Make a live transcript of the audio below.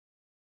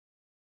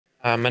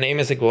My name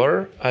is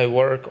Egor. I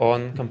work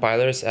on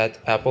compilers at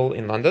Apple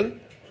in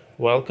London.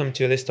 Welcome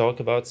to this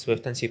talk about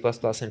Swift and C++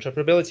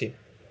 interoperability.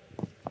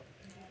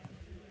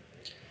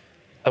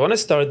 I want to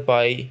start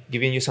by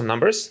giving you some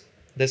numbers.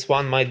 This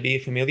one might be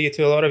familiar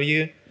to a lot of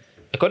you.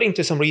 According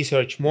to some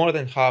research, more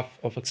than half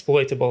of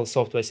exploitable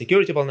software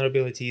security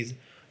vulnerabilities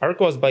are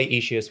caused by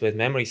issues with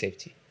memory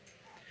safety.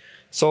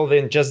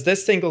 Solving just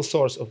this single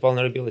source of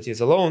vulnerabilities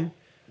alone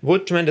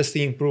would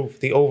tremendously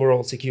improve the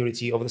overall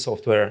security of the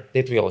software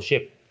that we all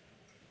ship.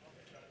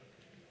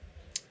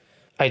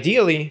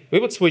 Ideally, we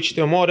would switch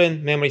to a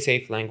modern,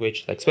 memory-safe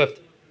language like Swift.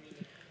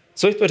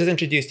 Swift was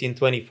introduced in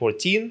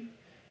 2014.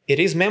 It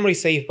is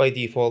memory-safe by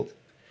default.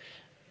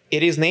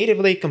 It is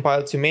natively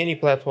compiled to many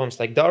platforms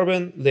like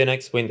Darwin,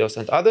 Linux, Windows,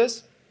 and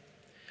others.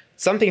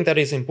 Something that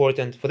is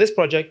important for this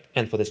project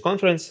and for this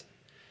conference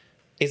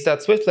is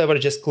that Swift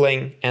leverages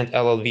Clang and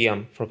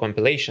LLVM for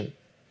compilation.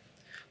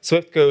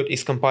 Swift code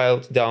is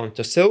compiled down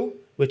to SIL,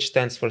 which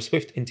stands for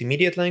Swift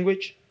Intermediate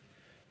Language,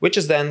 which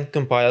is then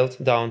compiled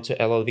down to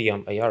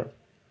LLVM AR.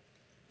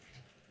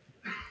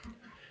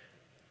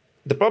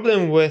 The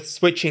problem with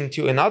switching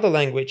to another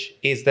language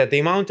is that the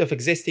amount of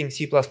existing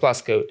C++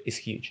 code is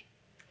huge.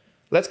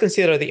 Let's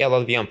consider the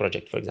LLVM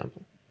project, for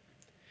example.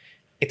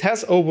 It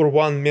has over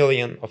 1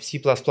 million of C++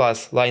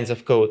 lines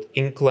of code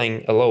in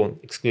Clang alone,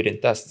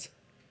 excluding tests.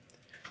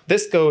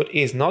 This code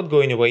is not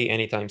going away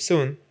anytime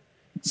soon,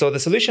 so the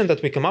solution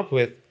that we come up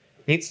with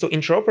needs to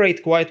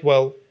interoperate quite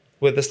well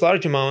with this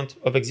large amount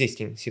of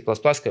existing C++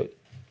 code.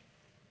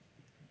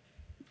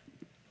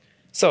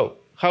 So,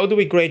 how do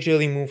we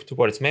gradually move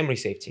towards memory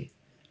safety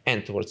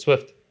and towards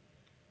Swift?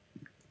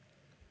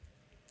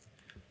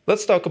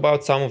 Let's talk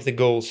about some of the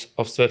goals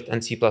of Swift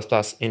and C++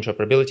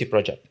 interoperability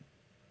project.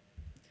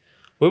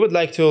 We would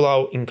like to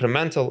allow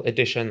incremental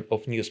addition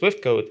of new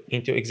Swift code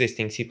into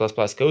existing C++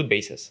 code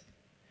bases.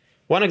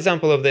 One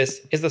example of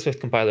this is the Swift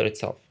compiler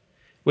itself,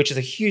 which is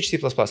a huge C++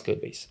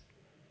 code base.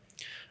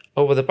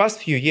 Over the past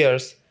few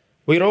years,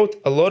 we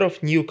wrote a lot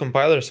of new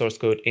compiler source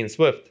code in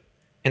Swift,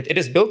 and it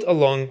is built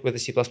along with the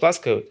C++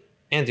 code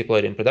and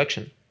deployed in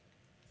production.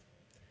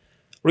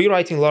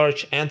 Rewriting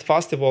large and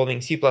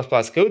fast-evolving C++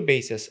 code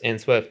bases in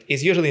Swift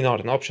is usually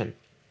not an option.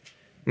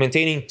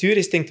 Maintaining two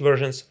distinct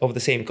versions of the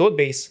same code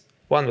base,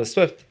 one with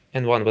Swift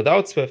and one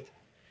without Swift,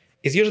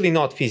 is usually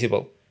not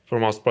feasible for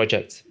most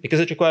projects because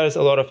it requires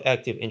a lot of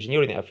active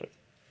engineering effort.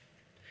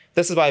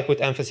 This is why I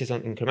put emphasis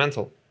on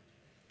incremental.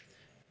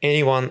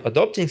 Anyone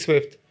adopting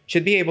Swift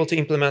should be able to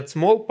implement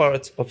small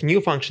parts of new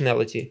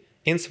functionality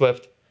in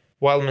Swift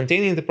while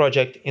maintaining the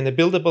project in a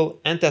buildable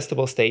and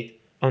testable state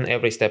on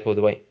every step of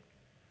the way.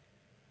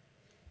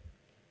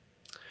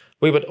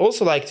 We would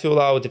also like to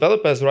allow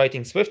developers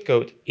writing Swift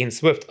code in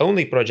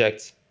Swift-only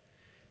projects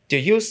to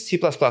use C++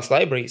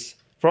 libraries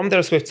from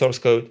their Swift source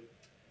code.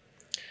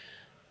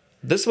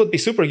 This would be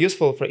super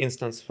useful, for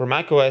instance, for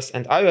macOS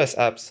and iOS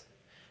apps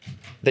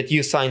that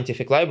use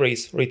scientific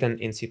libraries written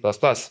in C++.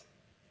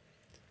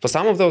 For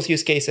some of those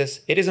use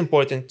cases, it is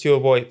important to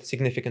avoid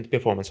significant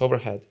performance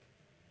overhead.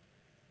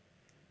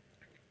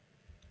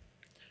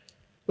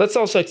 Let's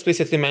also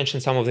explicitly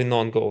mention some of the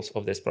non-goals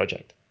of this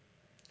project.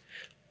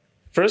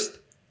 First,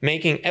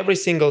 making every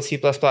single C++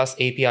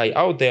 API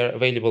out there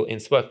available in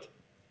Swift.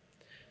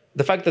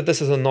 The fact that this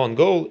is a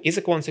non-goal is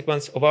a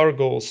consequence of our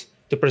goals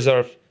to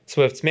preserve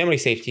Swift's memory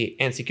safety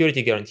and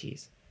security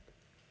guarantees.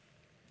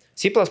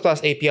 C++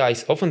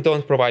 APIs often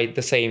don't provide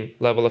the same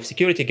level of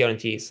security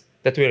guarantees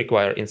that we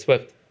require in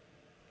Swift.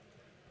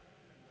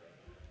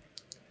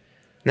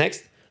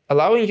 Next,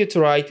 allowing you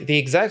to write the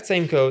exact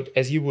same code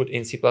as you would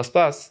in C++,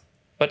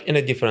 but in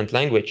a different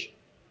language.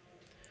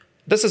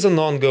 This is a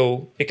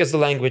non-goal because the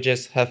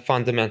languages have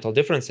fundamental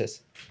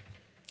differences.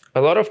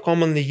 A lot of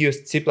commonly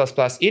used C++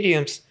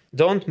 idioms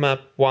don't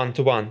map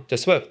one-to-one to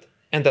Swift,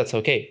 and that's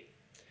okay.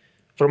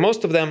 For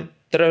most of them,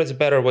 there is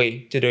a better way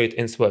to do it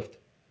in Swift.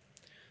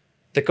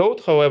 The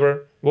code,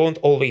 however, won't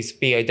always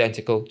be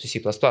identical to C++.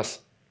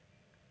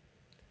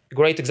 A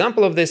great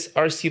example of this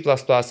are C++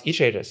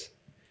 iterators.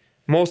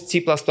 Most C++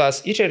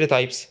 iterator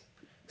types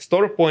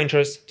store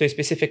pointers to a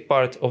specific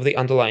part of the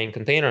underlying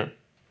container.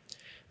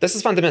 This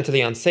is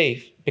fundamentally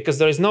unsafe because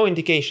there is no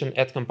indication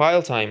at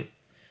compile time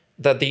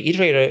that the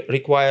iterator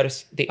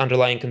requires the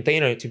underlying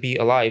container to be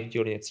alive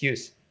during its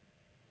use.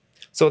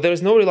 So there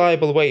is no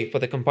reliable way for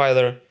the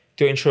compiler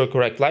to ensure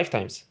correct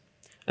lifetimes,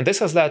 and this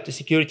has led to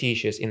security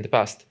issues in the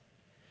past.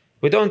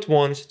 We don't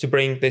want to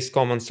bring this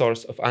common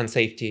source of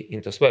unsafety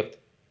into Swift.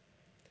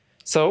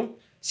 So,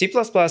 C++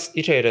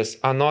 iterators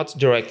are not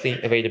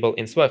directly available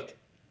in Swift.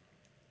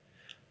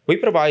 We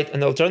provide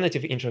an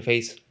alternative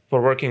interface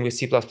for working with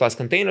C++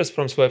 containers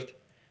from Swift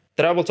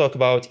that I will talk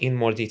about in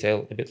more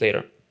detail a bit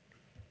later.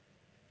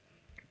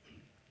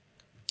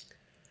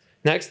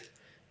 Next,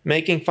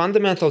 making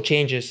fundamental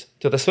changes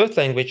to the Swift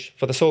language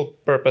for the sole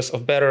purpose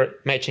of better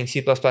matching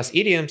C++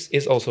 idioms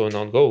is also a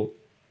non-goal.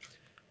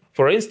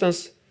 For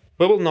instance,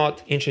 we will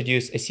not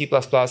introduce a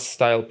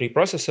C++-style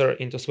preprocessor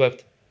into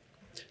Swift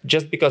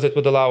just because it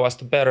would allow us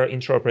to better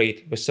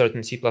interoperate with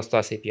certain C++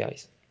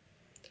 APIs.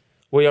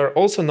 we are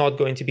also not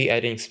going to be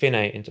adding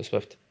spin-A into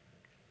Swift.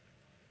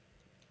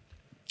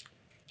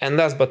 And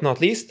last but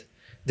not least,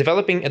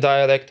 developing a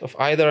dialect of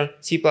either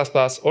C++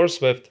 or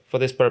Swift for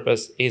this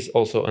purpose is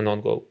also a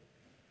non-goal.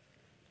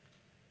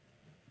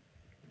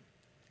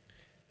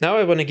 Now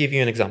I want to give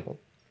you an example.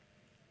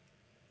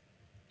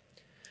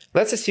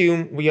 Let's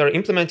assume we are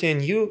implementing a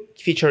new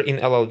feature in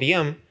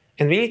LLVM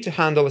and we need to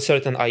handle a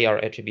certain IR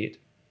attribute.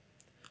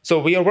 So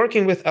we are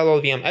working with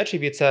LLVM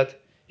attribute set.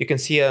 You can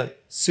see a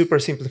super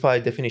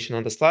simplified definition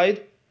on the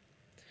slide.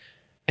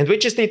 And we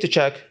just need to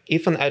check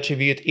if an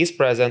attribute is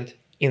present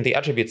in the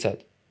attribute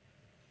set.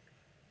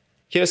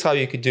 Here's how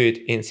you could do it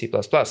in C++.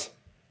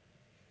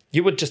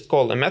 You would just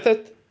call a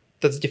method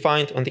that's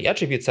defined on the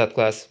attribute set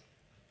class.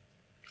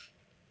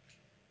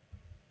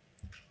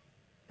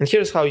 And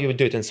here's how you would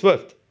do it in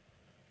Swift.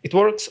 It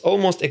works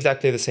almost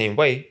exactly the same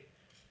way.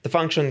 The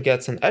function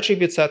gets an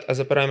attribute set as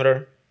a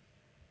parameter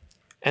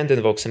and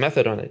invokes a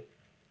method on it.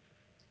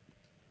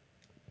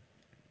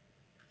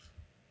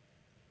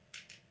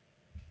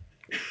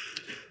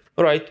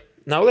 All right,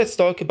 now let's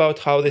talk about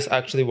how this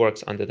actually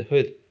works under the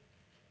hood.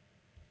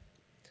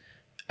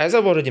 As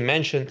I've already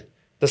mentioned,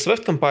 the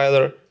Swift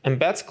compiler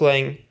embeds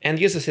Clang and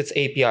uses its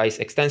APIs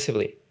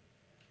extensively.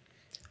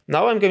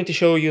 Now I'm going to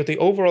show you the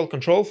overall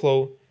control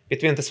flow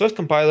between the Swift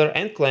compiler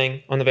and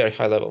Clang on a very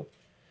high level.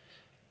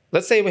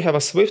 Let's say we have a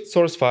Swift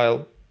source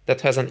file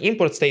that has an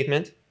import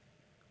statement.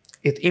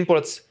 It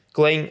imports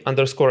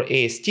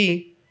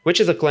Clang_AST, which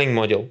is a Clang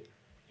module.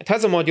 It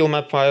has a module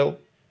map file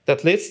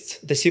that lists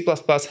the C++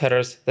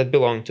 headers that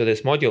belong to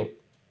this module.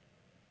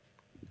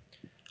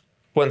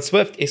 When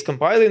Swift is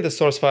compiling the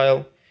source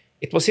file,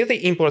 it will see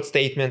the import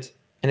statement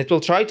and it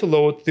will try to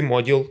load the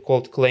module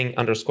called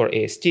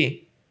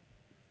Clang_AST.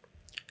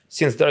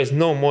 Since there is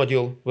no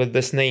module with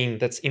this name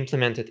that's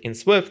implemented in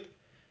Swift,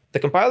 the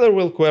compiler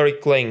will query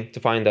Clang to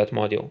find that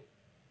module.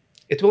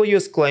 It will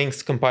use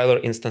Clang's compiler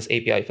instance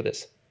API for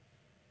this.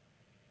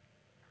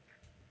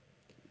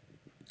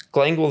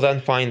 Clang will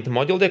then find the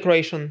module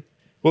declaration,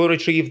 will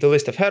retrieve the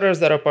list of headers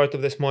that are part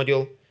of this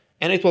module,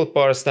 and it will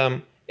parse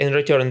them and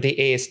return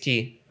the AST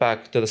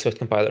back to the Swift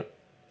compiler.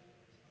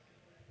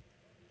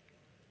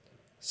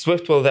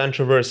 Swift will then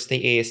traverse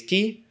the AST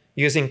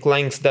using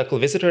Clang's Decl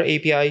Visitor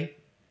API,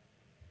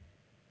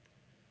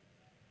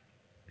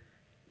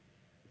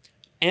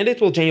 and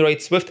it will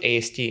generate Swift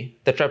AST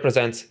that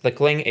represents the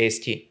Clang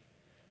AST,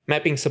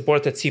 mapping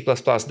supported C++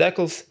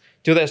 decls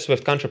to their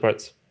Swift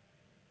counterparts.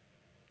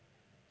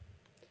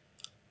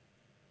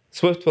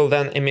 Swift will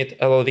then emit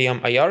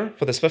LLVM IR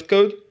for the Swift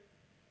code,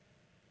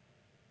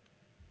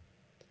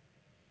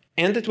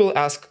 and it will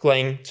ask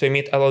Clang to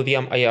emit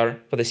LLVM IR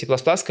for the C++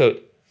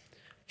 code,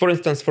 for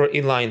instance for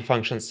inline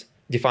functions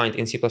defined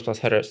in C++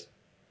 headers.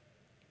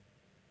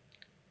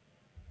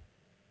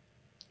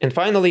 And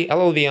finally,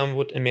 LLVM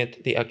would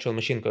emit the actual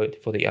machine code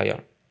for the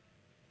IR.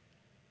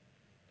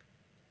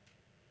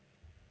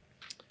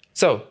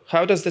 So,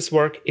 how does this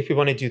work if we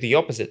want to do the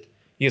opposite,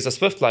 use a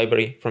Swift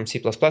library from C++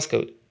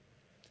 code?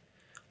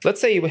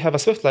 Let's say we have a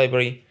Swift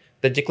library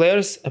that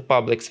declares a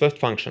public Swift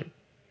function.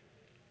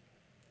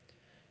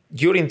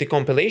 During the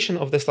compilation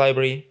of this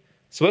library,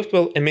 Swift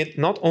will emit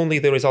not only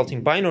the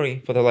resulting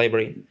binary for the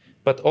library,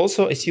 but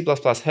also a C++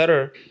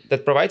 header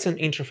that provides an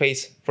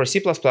interface for C++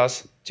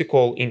 to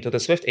call into the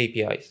Swift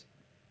APIs.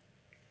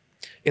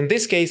 In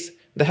this case,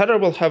 the header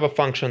will have a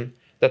function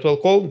that will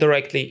call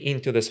directly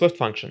into the Swift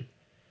function.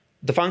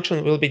 The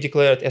function will be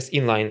declared as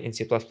inline in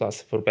C++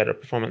 for better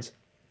performance.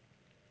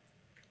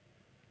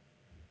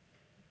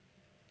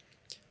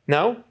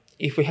 Now,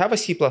 if we have a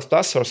C++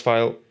 source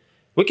file,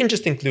 we can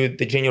just include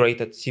the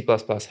generated C++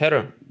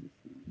 header.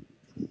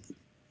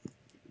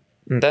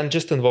 And then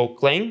just invoke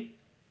Clang,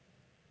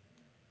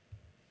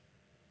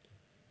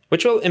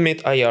 which will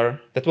emit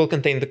IR that will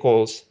contain the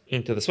calls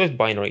into the Swift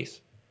binaries.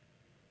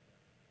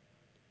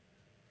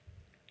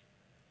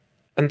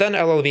 And then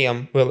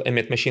LLVM will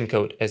emit machine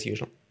code as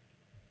usual.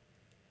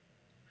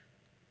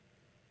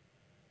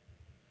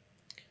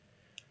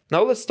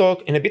 Now let's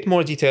talk in a bit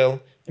more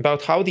detail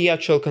about how the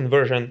actual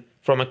conversion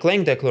from a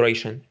Clang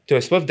declaration to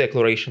a Swift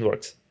declaration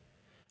works.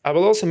 I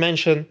will also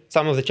mention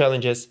some of the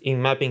challenges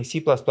in mapping C++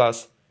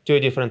 to a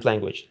different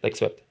language, like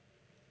Swift.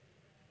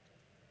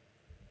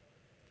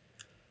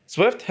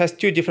 Swift has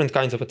two different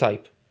kinds of a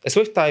type. A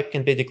Swift type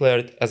can be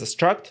declared as a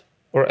struct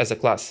or as a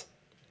class.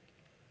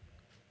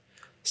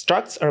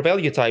 Structs are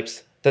value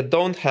types that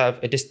don't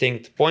have a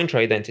distinct pointer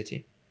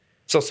identity.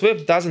 So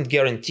Swift doesn't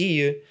guarantee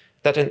you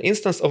that an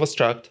instance of a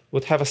struct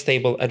would have a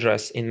stable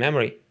address in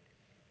memory.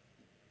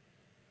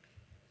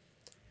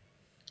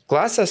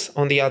 Classes,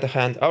 on the other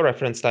hand, are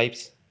reference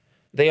types.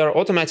 They are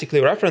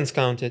automatically reference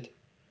counted,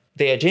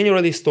 they are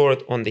generally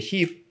stored on the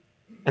heap,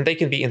 and they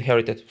can be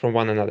inherited from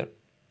one another.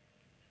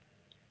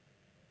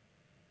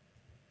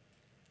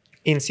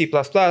 In C++,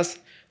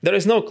 there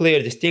is no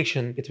clear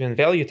distinction between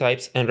value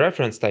types and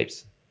reference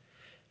types.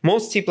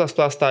 Most C++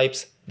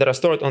 types that are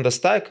stored on the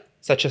stack,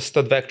 such as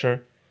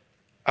std_vector,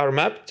 are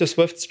mapped to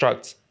Swift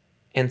structs,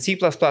 and C++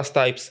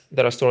 types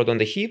that are stored on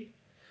the heap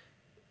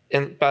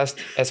and passed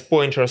as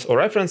pointers or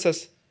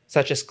references,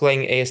 such as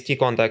Clang AST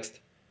context,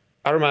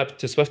 are mapped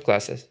to Swift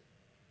classes.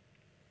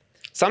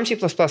 Some C++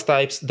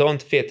 types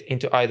don't fit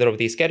into either of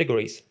these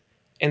categories,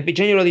 and we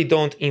generally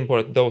don't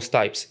import those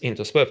types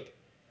into Swift.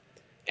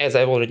 As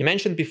I've already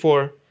mentioned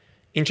before,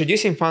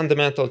 introducing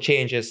fundamental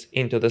changes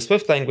into the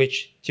Swift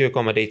language to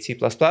accommodate C++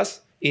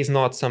 is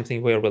not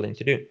something we're willing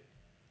to do.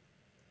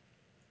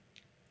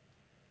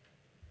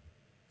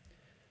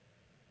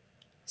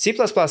 C++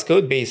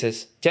 code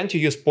bases tend to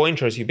use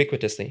pointers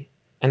ubiquitously,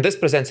 and this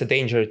presents a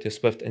danger to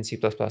Swift and C++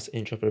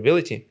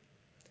 interoperability.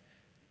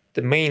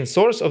 The main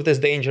source of this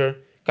danger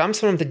comes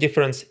from the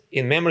difference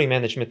in memory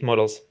management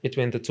models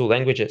between the two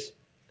languages.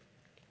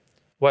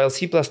 While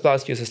C++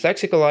 uses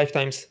lexical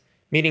lifetimes,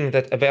 meaning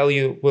that a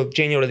value will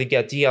generally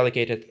get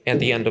deallocated at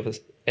the end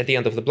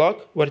of the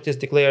block where it is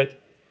declared,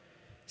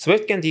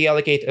 Swift can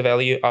deallocate a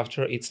value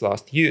after its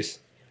last use,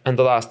 and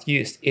the last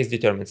use is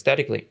determined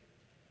statically.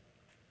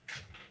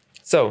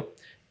 So,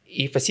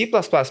 if a C++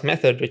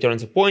 method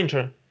returns a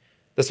pointer,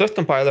 the Swift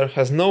compiler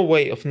has no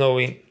way of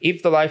knowing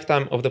if the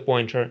lifetime of the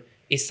pointer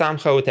is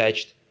somehow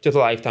attached to the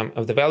lifetime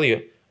of the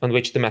value on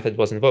which the method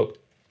was invoked.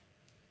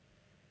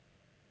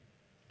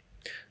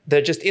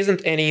 There just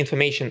isn't any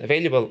information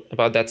available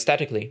about that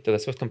statically to the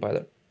Swift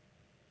compiler.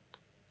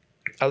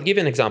 I'll give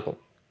you an example.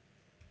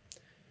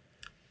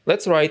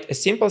 Let's write a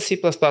simple C++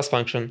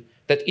 function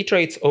that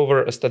iterates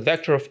over a stud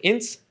vector of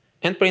ints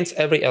and prints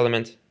every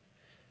element.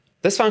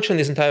 This function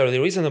is entirely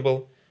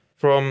reasonable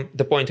from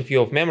the point of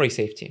view of memory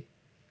safety.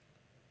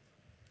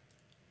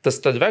 The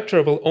stud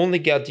vector will only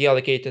get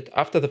deallocated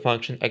after the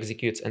function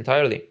executes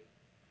entirely.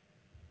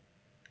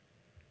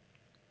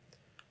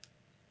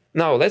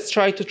 Now let's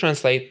try to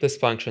translate this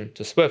function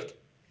to Swift.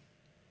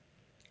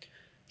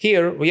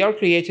 Here we are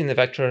creating a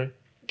vector,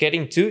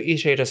 getting two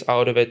iterators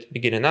out of it,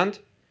 begin and end,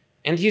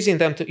 and using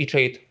them to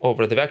iterate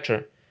over the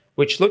vector,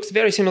 which looks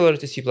very similar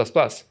to C++.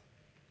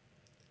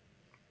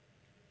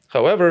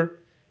 However,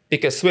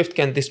 because Swift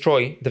can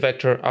destroy the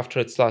vector after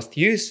its last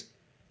use,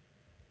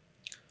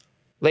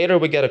 later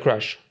we get a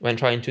crash when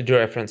trying to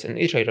dereference an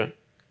iterator,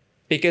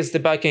 because the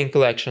backend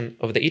collection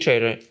of the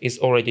iterator is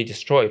already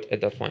destroyed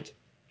at that point.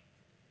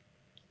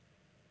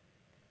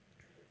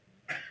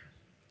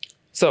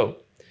 So,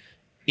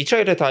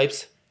 iterator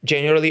types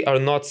generally are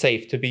not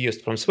safe to be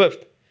used from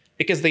Swift,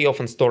 because they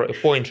often store a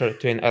pointer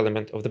to an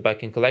element of the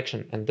backend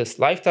collection, and this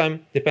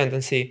lifetime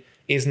dependency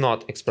is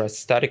not expressed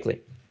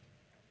statically.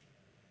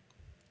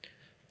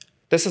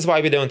 This is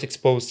why we don't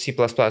expose C++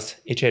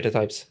 iterator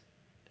types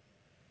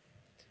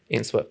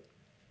in Swift.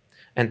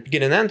 And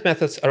begin and end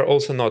methods are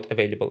also not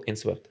available in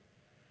Swift.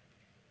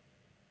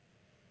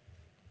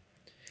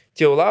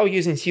 To allow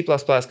using C++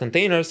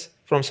 containers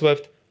from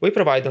Swift, we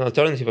provide an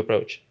alternative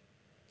approach.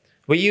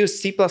 We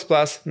use C++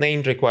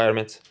 named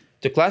requirements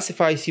to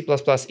classify C++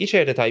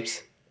 iterator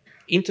types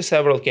into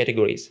several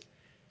categories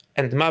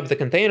and map the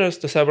containers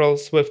to several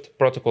Swift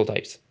protocol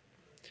types.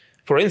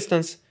 For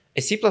instance,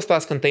 a C++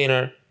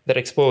 container that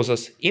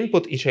exposes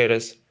input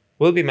iterators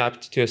will be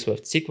mapped to a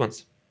Swift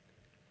sequence.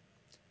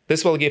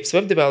 This will give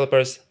Swift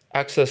developers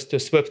access to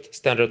Swift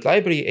standard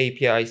library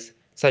APIs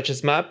such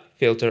as map,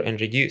 filter, and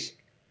reduce.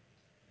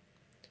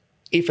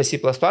 If a C++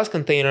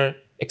 container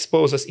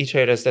exposes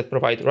iterators that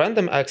provide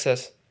random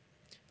access,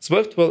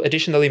 Swift will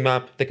additionally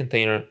map the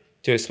container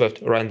to a Swift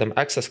random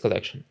access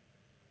collection.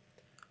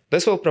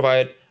 This will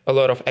provide a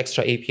lot of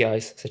extra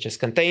APIs such as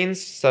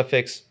contains,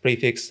 suffix,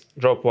 prefix,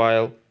 drop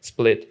while,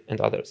 split,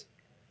 and others.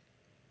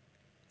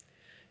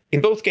 In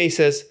both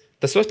cases,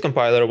 the Swift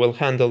compiler will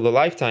handle the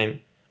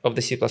lifetime of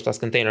the C++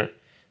 container,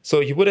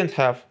 so you wouldn't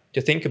have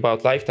to think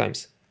about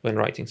lifetimes when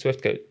writing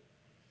Swift code.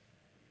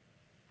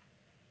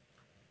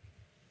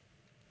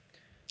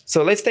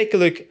 So let's take a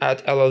look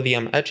at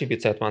LLVM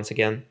attribute set once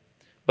again,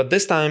 but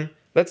this time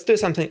let's do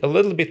something a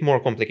little bit more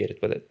complicated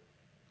with it.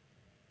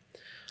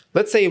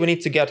 Let's say we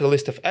need to get a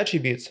list of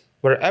attributes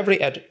where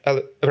every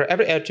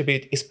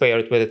attribute is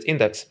paired with its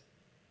index.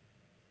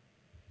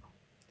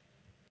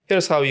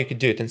 Here's how you could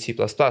do it in C++.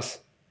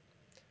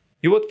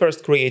 You would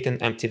first create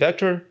an empty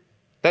vector,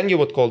 then you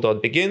would call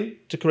 .begin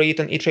to create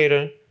an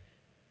iterator,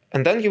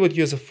 and then you would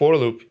use a for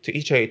loop to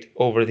iterate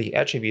over the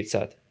attribute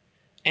set.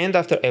 And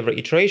after every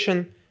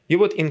iteration, you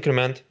would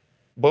increment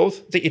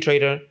both the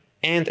iterator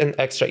and an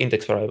extra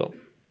index variable.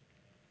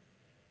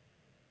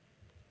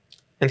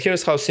 And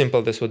here's how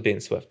simple this would be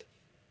in Swift.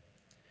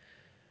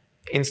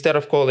 Instead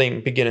of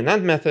calling begin and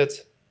end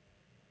methods,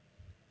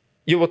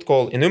 you would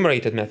call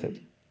enumerated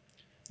method.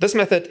 This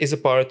method is a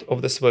part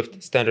of the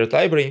Swift standard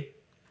library.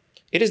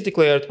 It is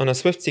declared on a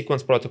Swift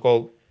sequence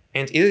protocol,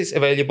 and it is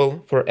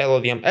available for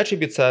LLVM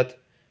attribute set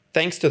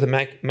thanks to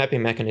the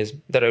mapping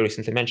mechanism that I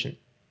recently mentioned.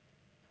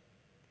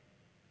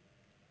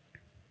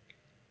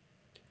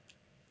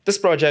 This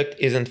project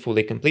isn't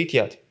fully complete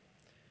yet.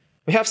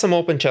 We have some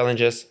open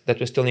challenges that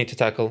we still need to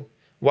tackle.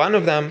 One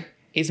of them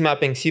is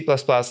mapping C++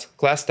 class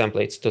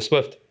templates to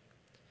Swift.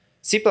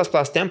 C++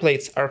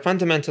 templates are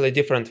fundamentally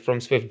different from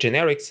Swift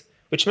generics,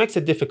 which makes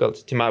it difficult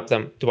to map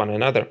them to one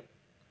another.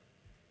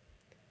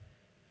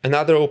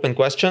 Another open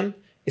question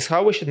is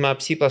how we should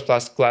map C++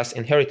 class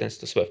inheritance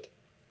to Swift.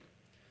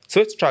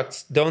 Swift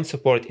structs don't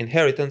support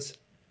inheritance.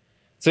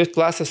 Swift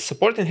classes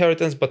support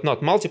inheritance, but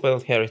not multiple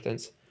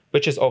inheritance,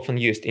 which is often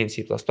used in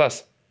C++.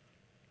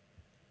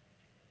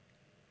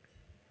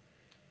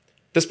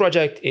 This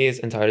project is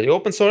entirely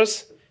open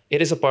source.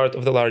 It is a part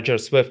of the larger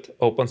Swift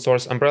open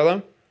source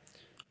umbrella.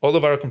 All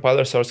of our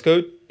compiler source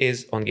code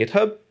is on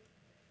GitHub.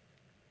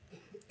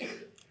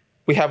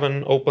 We have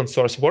an open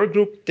source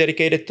workgroup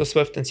dedicated to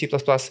Swift and C++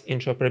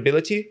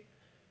 interoperability.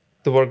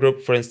 The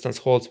workgroup, for instance,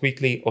 holds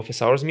weekly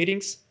office hours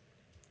meetings.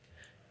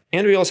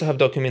 And we also have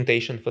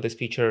documentation for this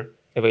feature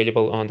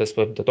available on the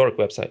swift.org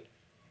website.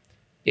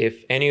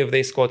 If any of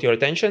this caught your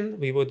attention,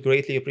 we would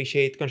greatly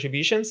appreciate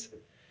contributions.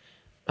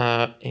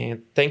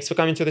 And thanks for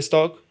coming to this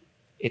talk.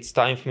 It's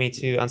time for me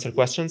to answer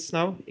questions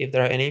now, if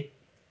there are any.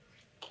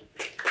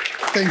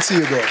 Thanks,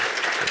 Egor.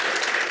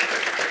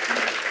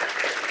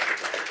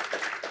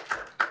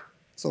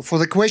 So for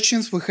the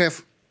questions, we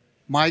have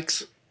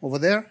mics over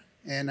there,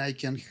 and I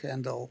can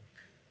handle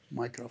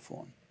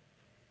microphone.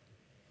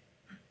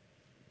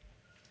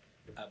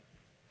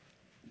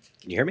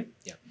 Can you hear me?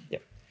 Yeah.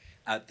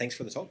 Thanks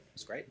for the talk.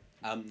 It's great.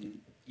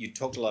 You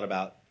talked a lot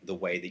about the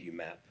way that you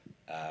map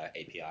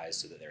APIs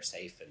so that they're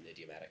safe and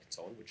idiomatic and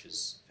so on, which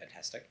is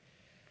fantastic.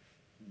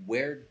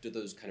 Where do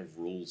those kind of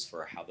rules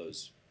for how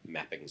those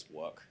mappings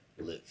work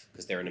live?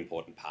 Because they're an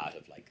important part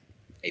of like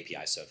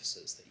API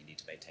services that you need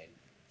to maintain.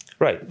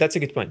 Right, that's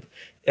a good point.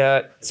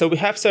 So we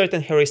have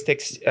certain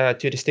heuristics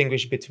to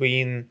distinguish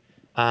between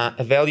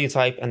a value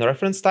type and a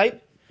reference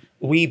type.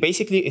 We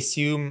basically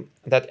assume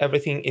that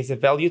everything is a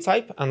value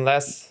type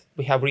unless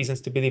we have reasons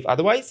to believe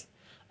otherwise.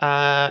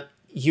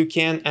 You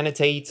can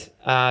annotate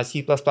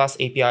C++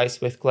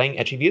 APIs with Clang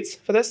attributes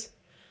for this.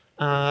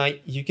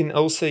 You can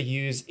also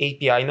use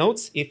API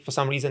nodes if for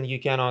some reason you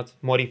cannot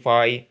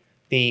modify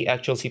the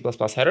actual C++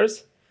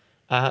 headers.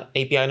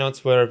 API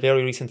nodes were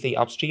very recently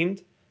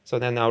upstreamed, so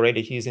they're now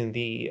ready to use in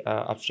the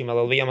upstream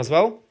LLVM as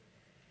well.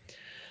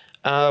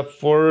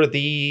 For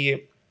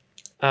the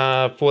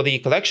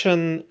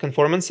collection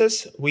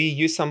conformances, we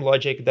use some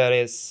logic that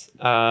is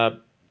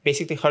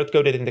basically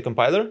hard-coded in the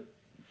compiler.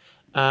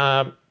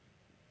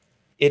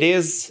 It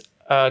is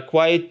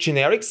quite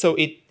generic, so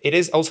it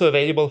is also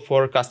available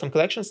for custom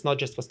collections, not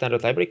just for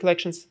standard library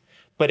collections,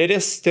 but it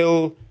is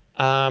still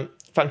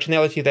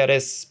functionality that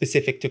is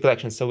specific to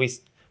collections, so we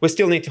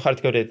still need to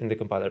hard-code it in the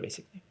compiler,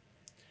 basically.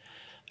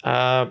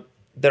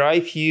 There are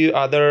a few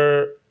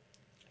other,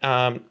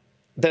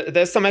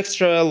 there's some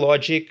extra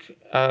logic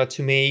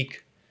to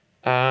make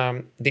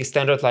the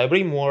standard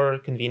library more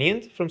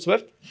convenient from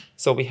Swift.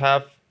 So we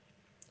have,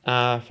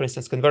 for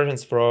instance,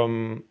 conversions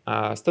from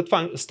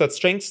stud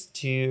strings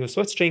to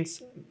Swift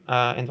strings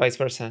and vice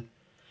versa.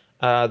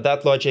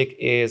 That logic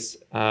is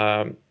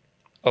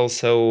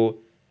also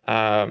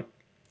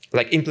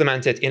like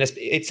implemented in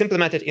it's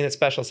implemented in a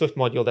special Swift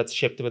module that's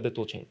shipped with the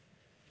toolchain.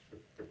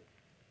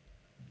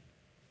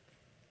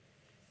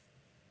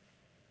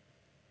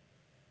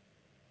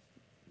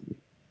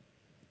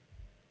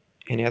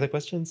 Any other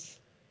questions?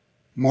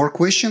 More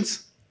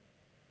questions?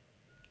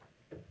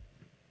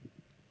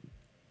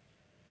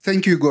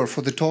 Thank you, Egor,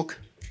 for the talk.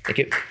 Thank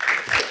you.